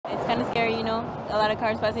kind of scary, you know, a lot of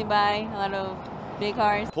cars passing by, a lot of big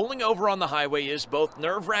cars. Pulling over on the highway is both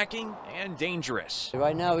nerve-wracking and dangerous.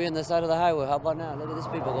 Right now, we're on the side of the highway. How about now? Look at these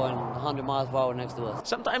people going 100 miles per hour next to us.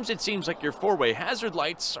 Sometimes it seems like your four-way hazard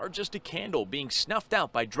lights are just a candle being snuffed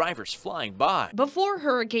out by drivers flying by. Before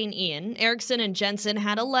Hurricane Ian, Erickson and Jensen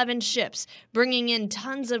had 11 ships, bringing in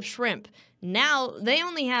tons of shrimp. Now, they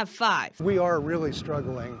only have 5. We are really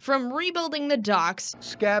struggling. From rebuilding the docks,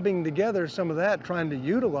 Scabbing together some of that, trying to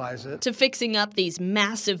utilize it, to fixing up these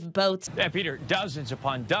massive boats. Yeah, Peter, dozens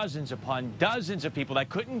upon dozens upon dozens of people that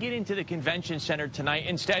couldn't get into the convention center tonight,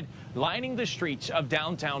 instead lining the streets of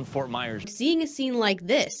downtown Fort Myers. Seeing a scene like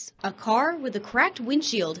this, a car with a cracked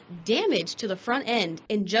windshield, damage to the front end,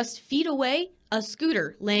 and just feet away, a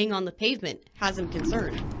scooter laying on the pavement has him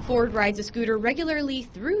concerned. Ford rides a scooter regularly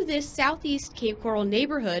through this southeast Cape Coral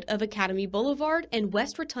neighborhood of Academy Boulevard and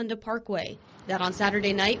West Rotunda Parkway. That on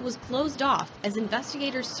Saturday night was closed off as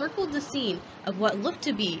investigators circled the scene of what looked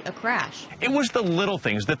to be a crash. It was the little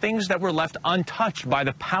things, the things that were left untouched by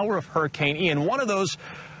the power of Hurricane Ian. One of those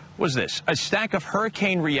was this, a stack of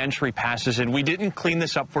hurricane reentry passes, and we didn't clean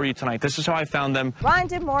this up for you tonight. This is how I found them.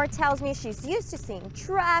 Rhonda Moore tells me she's used to seeing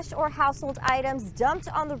trash or household items dumped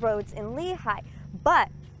on the roads in Lehigh, but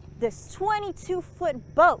this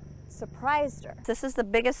 22-foot boat surprised her. This is the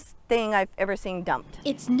biggest thing I've ever seen dumped.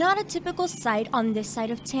 It's not a typical sight on this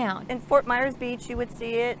side of town. In Fort Myers Beach, you would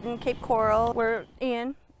see it, in Cape Coral, where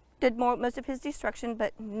Ian did most of his destruction,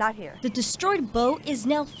 but not here. The destroyed boat is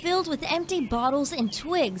now filled with empty bottles and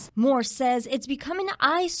twigs. Moore says it's become an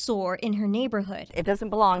eyesore in her neighborhood. It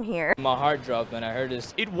doesn't belong here. My heart dropped when I heard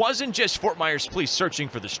this. It wasn't just Fort Myers police searching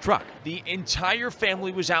for this truck. The entire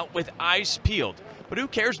family was out with eyes peeled. But who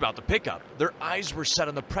cares about the pickup? Their eyes were set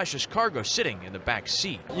on the precious cargo sitting in the back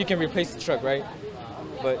seat. You can replace the truck, right?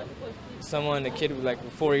 But a kid with like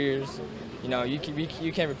 4 years, you know, you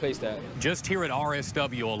can't replace that. Just here at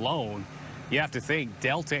RSW alone, you have to think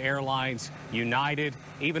Delta Airlines, United,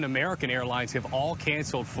 even American Airlines have all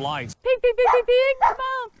canceled flights. Pig, pig, pig, pig, pig, come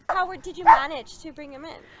on. How did you manage to bring him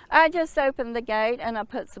in? I just opened the gate and I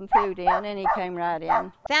put some food in and he came right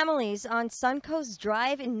in. Families on Suncoast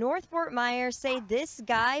Drive in North Fort Myers say this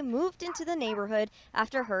guy moved into the neighborhood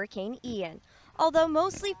after Hurricane Ian. Although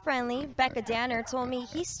mostly friendly, Becca Danner told me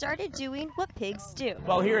he started doing what pigs do.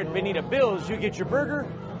 Well, here at Bonita Bill's, you get your burger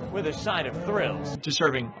with a side of thrills. To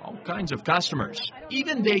serving all kinds of customers.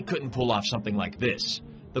 Even they couldn't pull off something like this.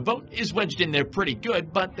 The boat is wedged in there pretty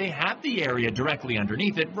good, but they have the area directly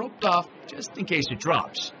underneath it roped off just in case it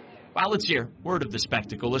drops. While it's here, word of the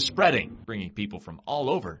spectacle is spreading, bringing people from all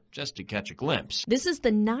over just to catch a glimpse. This is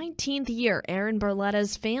the 19th year Aaron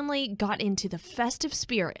Barletta's family got into the festive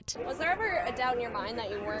spirit. Was there ever a doubt in your mind that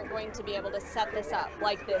you weren't going to be able to set this up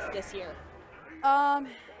like this year?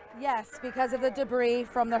 Yes, because of the debris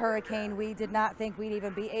from the hurricane, we did not think we'd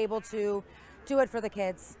even be able to do it for the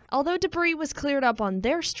kids. Although debris was cleared up on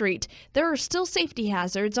their street, there are still safety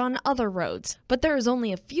hazards on other roads. But there is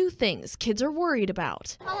only a few things kids are worried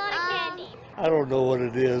about. A lot of candy. I don't know what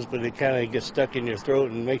it is, but it kind of gets stuck in your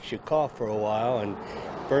throat and makes you cough for a while and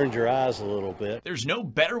burns your eyes a little bit. There's no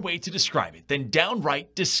better way to describe it than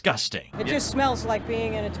downright disgusting. It just smells like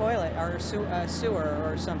being in a toilet or a sewer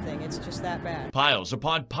or something. It's just that bad. Piles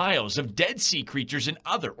upon piles of dead sea creatures and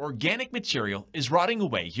other organic material is rotting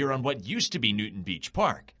away here on what used to be Newton Beach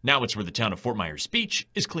Park. Now it's where the town of Fort Myers Beach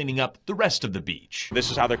is cleaning up the rest of the beach.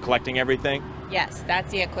 This is how they're collecting everything? Yes, that's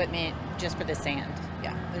the equipment just for the sand.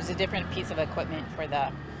 Yeah, there's a different piece of equipment for the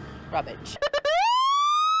rubbish.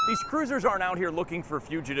 These cruisers aren't out here looking for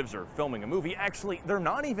fugitives or filming a movie. Actually, they're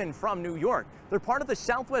not even from New York. They're part of the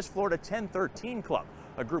Southwest Florida 1013 Club,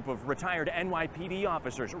 a group of retired NYPD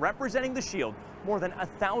officers representing the Shield more than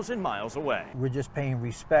 1,000 miles away. We're just paying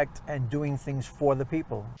respect and doing things for the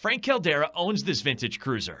people. Frank Caldera owns this vintage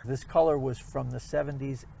cruiser. This color was from the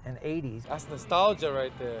 70s and 80s. That's nostalgia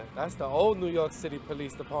right there. That's the old New York City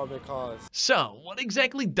Police Department cars. So, what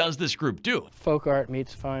exactly does this group do? Folk art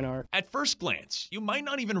meets fine art. At first glance, you might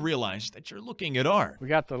not even realize that you're looking at art. We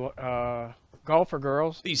got the golfer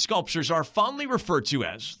girls. These sculptures are fondly referred to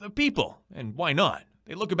as the people, and why not?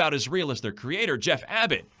 They look about as real as their creator, Jeff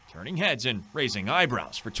Abbott, turning heads and raising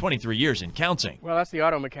eyebrows for 23 years and counting. Well, that's the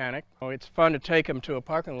auto mechanic. It's fun to take them to a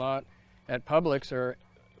parking lot at Publix or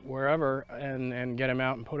wherever and get them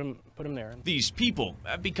out and put them there. These people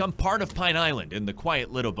have become part of Pine Island and the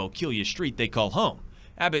quiet little Bokeelia street they call home.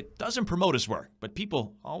 Abbott doesn't promote his work, but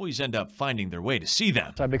people always end up finding their way to see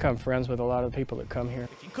them. So I become friends with a lot of people that come here.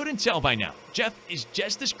 If you couldn't tell by now, Jeff is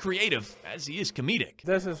just as creative as he is comedic.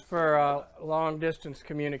 This is for long-distance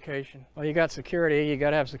communication. Well, you got security. You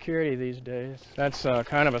got to have security these days. That's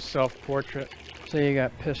kind of a self-portrait. So you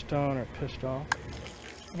got pissed on or pissed off.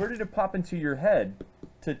 Where did it pop into your head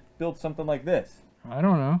to build something like this? I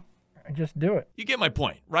don't know. I just do it. You get my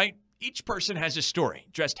point, right? Each person has a story,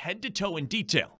 dressed head to toe in detail.